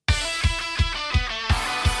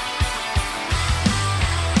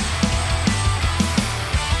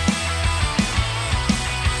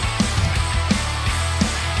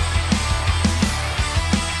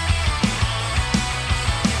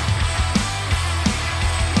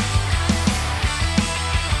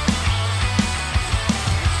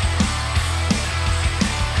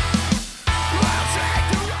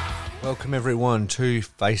welcome everyone to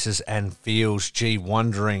Faces and Feels G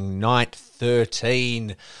Wondering Night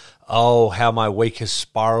 13. Oh, how my week has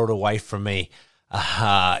spiraled away from me.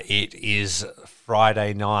 It is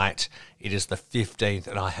Friday night. It is the 15th,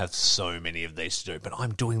 and I have so many of these to do, but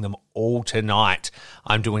I'm doing them all tonight.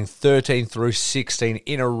 I'm doing 13 through 16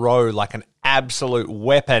 in a row like an absolute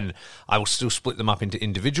weapon. I will still split them up into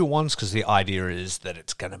individual ones because the idea is that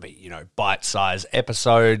it's going to be, bite-sized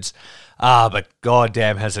episodes. But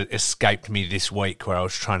goddamn has it escaped me this week where I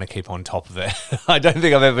was trying to keep on top of it. I don't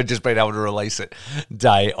think I've ever just been able to release it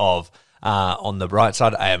day of. On the bright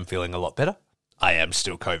side, I am feeling a lot better. I am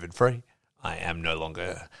still COVID-free. I am no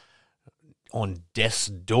longer on death's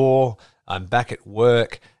door. I'm back at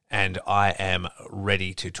work and I am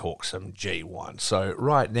ready to talk some G1. So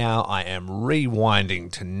right now I am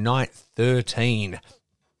rewinding to night 13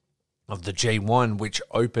 of the G1, which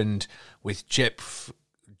opened with Jeff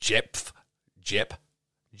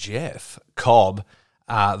Cobb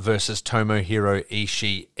versus Tomohiro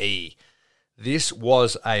Ishii. This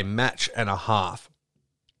was a match and a half.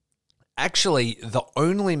 Actually, the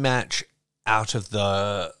only match out of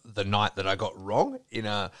the night that I got wrong in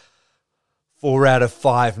a 4 out of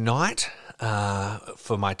 5 night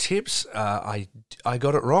for my tips. I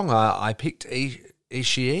got it wrong. I picked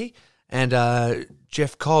Ishii, and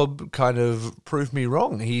Jeff Cobb kind of proved me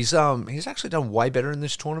wrong. He's actually done way better in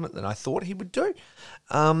this tournament than I thought he would do.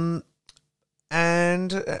 And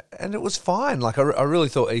it was fine. Like, I really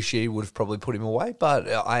thought Ishii would have probably put him away, but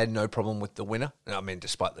I had no problem with the winner. I mean,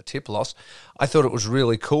 despite the tip loss, I thought it was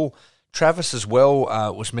really cool. Travis as well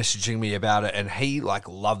was messaging me about it, and he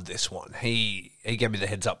loved this one. He gave me the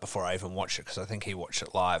heads up before I even watched it because I think he watched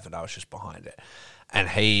it live and I was just behind it. And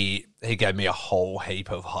he gave me a whole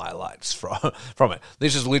heap of highlights from it.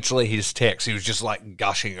 This is literally his text. He was just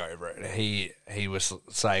gushing over it. He was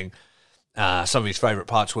saying some of his favourite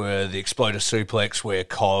parts were the exploder suplex where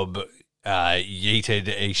Cobb yeeted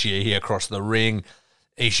Ishii across the ring,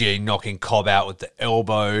 Ishii knocking Cobb out with the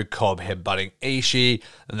elbow, Cobb headbutting Ishii,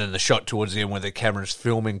 and then the shot towards the end where the camera's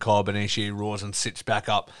filming Cobb and Ishii roars and sits back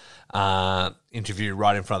up. Interview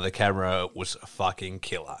right in front of the camera was fucking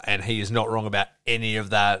killer. And he is not wrong about any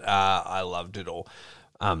of that. I loved it all.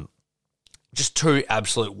 Just two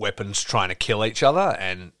absolute weapons trying to kill each other,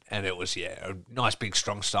 and it was, a nice big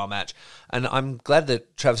strong style match. And I'm glad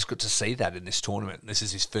that Travis got to see that in this tournament. This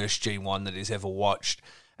is his first G1 that he's ever watched.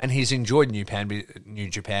 And he's enjoyed New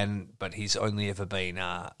Japan, but he's only ever been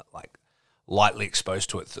lightly exposed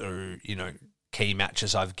to it through key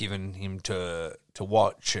matches I've given him to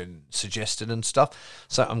watch and suggested and stuff.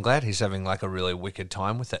 So I'm glad he's having a really wicked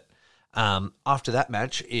time with it. After that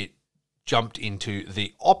match, it jumped into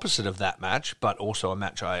the opposite of that match, but also a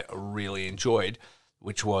match I really enjoyed,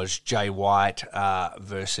 which was Jay White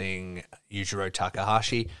versus Yujiro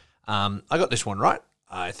Takahashi. I got this one right.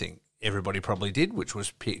 I think everybody probably did, which was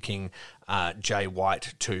picking Jay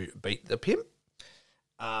White to beat the Pimp.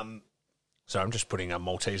 So I'm just putting a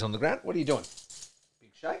Maltese on the ground. What are you doing?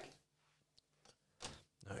 Big shake?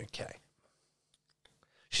 Okay.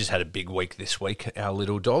 She's had a big week this week, our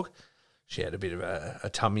little dog. She had a bit of a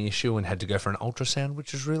tummy issue and had to go for an ultrasound,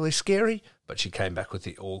 which is really scary. But she came back with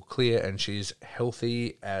the all clear, and she's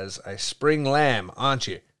healthy as a spring lamb, aren't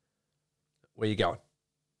you? Where you going?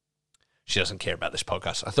 She doesn't care about this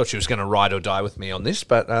podcast. I thought she was going to ride or die with me on this,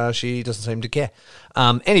 but she doesn't seem to care.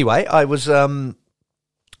 Anyway, I was, I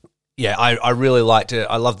really liked it.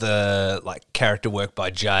 I love the character work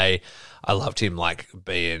by Jay. I loved him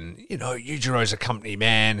being, Yujiro's a company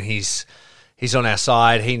man. He's on our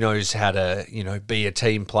side. He knows how to, be a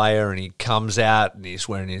team player, and he comes out and he's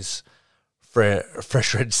wearing his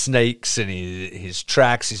fresh red sneaks and his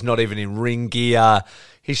tracks. He's not even in ring gear.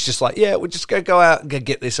 He's just we're just going to go out and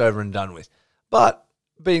get this over and done with. But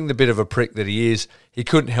being the bit of a prick that he is, he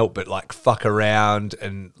couldn't help but fuck around,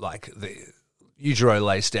 and the Yujiro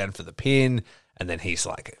lays down for the pin, and then he's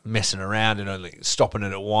messing around and only stopping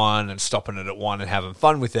it at one and having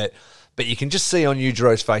fun with it. But you can just see on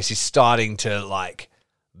Yujiro's face, he's starting to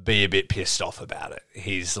be a bit pissed off about it.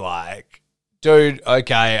 He's dude,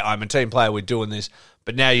 okay, I'm a team player, we're doing this,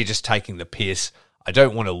 but now you're just taking the piss. I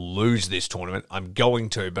don't want to lose this tournament. I'm going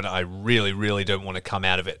to, but I really, really don't want to come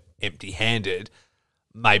out of it empty-handed.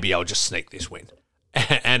 Maybe I'll just sneak this win.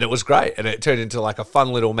 And it was great. And it turned into a fun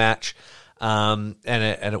little match. And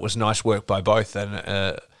it was nice work by both. And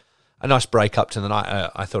a nice break up to the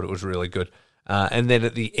night. I thought it was really good. And then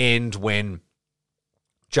at the end, when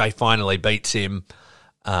Jay finally beats him,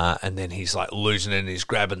 and then he's losing it and he's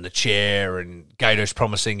grabbing the chair, and Gato's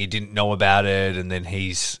promising he didn't know about it. And then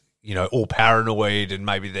he's, all paranoid, and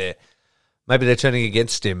maybe maybe they're turning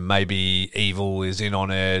against him. Maybe Evil is in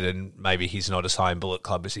on it, and maybe he's not as high in Bullet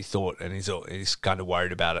Club as he thought, and he's kind of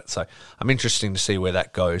worried about it. So I'm interested to see where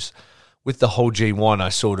that goes. With the whole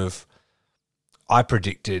G1, I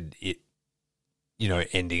predicted it,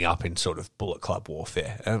 ending up in sort of Bullet Club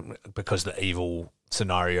warfare, because the Evil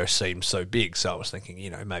scenario seems so big. So I was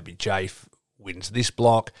thinking, maybe Jafe wins this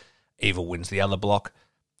block, Evil wins the other block,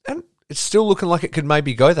 and it's still looking like it could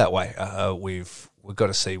maybe go that way. We've got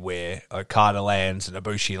to see where Okada lands and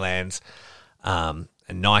Ibushi lands, and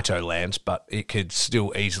Naito lands, but it could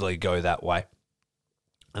still easily go that way,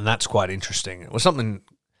 and that's quite interesting. It was something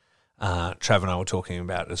Trav and I were talking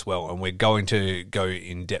about as well, and we're going to go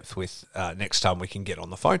in depth with next time we can get on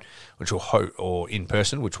the phone, or in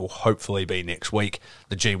person, which will hopefully be next week.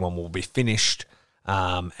 The G1 will be finished,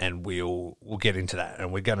 and we'll get into that,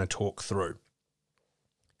 and we're going to talk through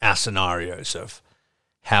our scenarios of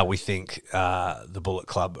how we think the Bullet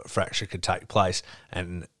Club fracture could take place,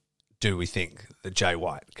 and do we think that Jay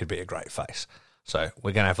White could be a great face? So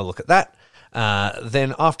we're going to have a look at that.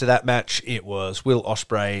 Then after that match, it was Will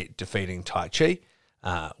Ospreay defeating Tai Chi,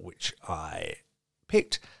 which I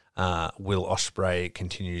picked. Will Ospreay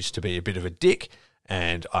continues to be a bit of a dick,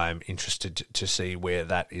 and I'm interested to see where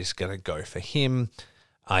that is going to go for him.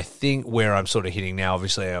 I think where I'm sort of hitting now,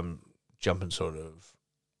 obviously I'm jumping sort of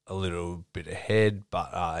a little bit ahead,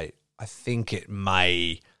 but I think it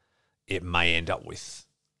may end up with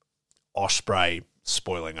Ospreay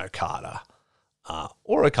spoiling Okada,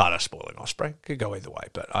 or Okada spoiling Ospreay. Could go either way,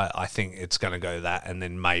 but I think it's going to go that, and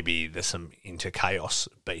then maybe there's some inter-chaos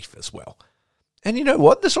beef as well. And you know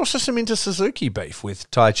what? There's also some inter-Suzuki beef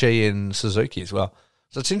with Tai Chi and Suzuki as well.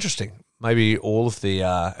 So it's interesting. Maybe all of the...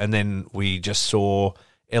 and then we just saw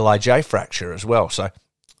LIJ fracture as well. So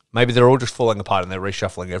maybe they're all just falling apart and they're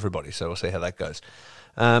reshuffling everybody. So we'll see how that goes.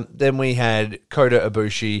 Then we had Kota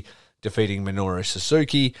Ibushi defeating Minoru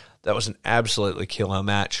Suzuki. That was an absolutely killer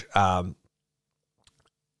match.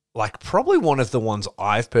 Probably one of the ones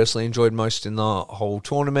I've personally enjoyed most in the whole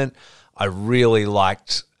tournament. I really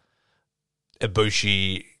liked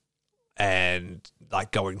Ibushi and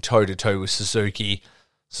going toe-to-toe with Suzuki.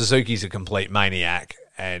 Suzuki's a complete maniac,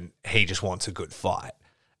 and he just wants a good fight.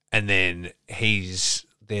 And then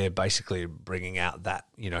they're basically bringing out that,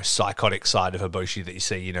 psychotic side of Ibushi that you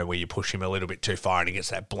see, where you push him a little bit too far and he gets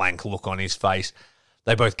that blank look on his face.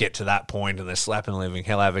 They both get to that point and they're slapping the living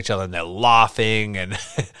hell out of each other and they're laughing. And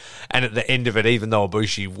and at the end of it, even though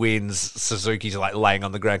Ibushi wins, Suzuki's laying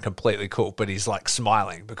on the ground completely cool, but he's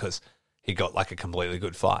smiling because he got a completely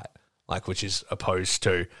good fight, which is opposed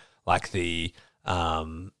to the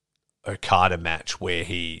Okada match where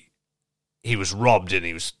he was robbed and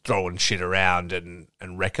he was throwing shit around and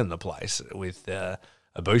wrecking the place. With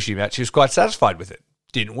Ibushi match, he was quite satisfied with it.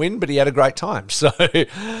 Didn't win, but he had a great time. So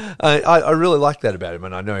I really like that about him,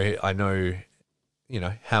 and I know,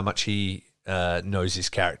 how much he knows his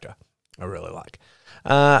character. I really like.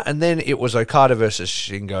 And then it was Okada versus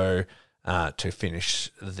Shingo to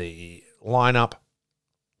finish the lineup.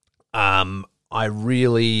 I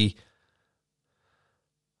really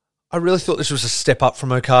thought this was a step up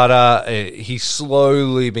from Okada. He's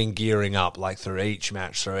slowly been gearing up, through each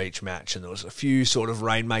match, and there was a few sort of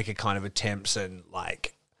Rainmaker kind of attempts, and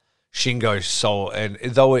Shingo sold. And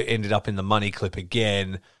though it ended up in the money clip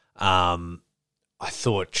again, I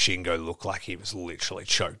thought Shingo looked like he was literally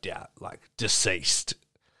choked out, deceased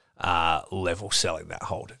level selling that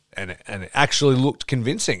hold, and it actually looked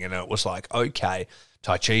convincing, and it was okay,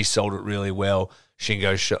 Tai Chi sold it really well,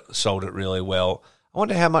 Shingo sold it really well. I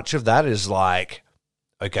wonder how much of that is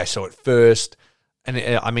okay, so at first, and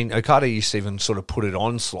Okada used to even sort of put it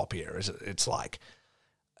on sloppier. It's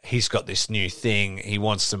he's got this new thing, he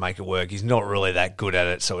wants to make it work, he's not really that good at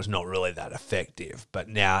it, so it's not really that effective. But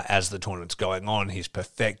now, as the tournament's going on, he's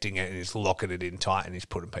perfecting it and he's locking it in tight and he's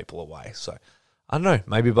putting people away. So, I don't know,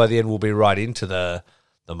 maybe by the end we'll be right into the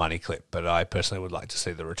money clip, but I personally would like to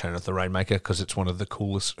see the return of the Rainmaker because it's one of the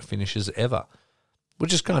coolest finishes ever.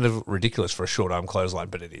 Which is kind of ridiculous for a short arm clothesline,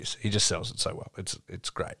 but it is. He just sells it so well. It's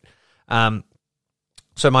great.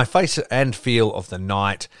 So my face and feel of the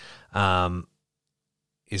night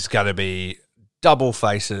is going to be double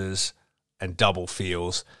faces and double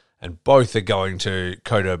feels, and both are going to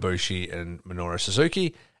Kota Ibushi and Minoru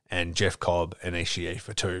Suzuki, and Jeff Cobb and Ishii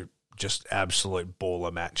for two just absolute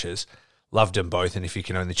baller matches. Loved them both, and if you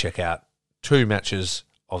can only check out two matches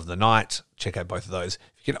of the night, check out both of those.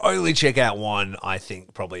 If you can only check out one, I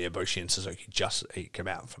think probably Ibushi and Suzuki just come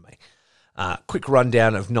out for me. Quick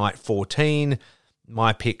rundown of night 14.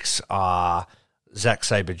 My picks are Zack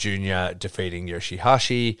Sabre Jr. defeating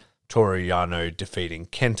Yoshihashi, Toru Yano defeating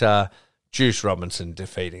Kenta, Juice Robinson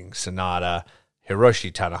defeating Sonata,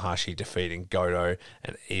 Hiroshi Tanahashi defeating Goto,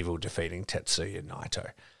 and Evil defeating Tetsuya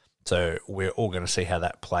Naito. So we're all going to see how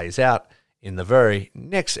that plays out in the very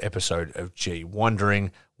next episode of G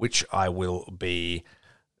Wondering, which I will be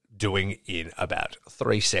doing in about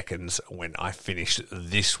 3 seconds when I finish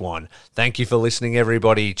this one. Thank you for listening,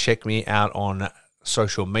 everybody. Check me out on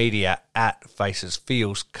social media at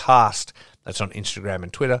FacesFeelsCast. That's on Instagram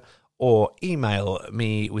and Twitter. Or email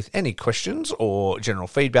me with any questions or general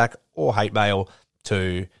feedback or hate mail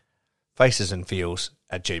to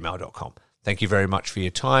facesandfeels@gmail.com. Thank you very much for your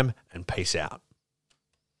time, and peace out.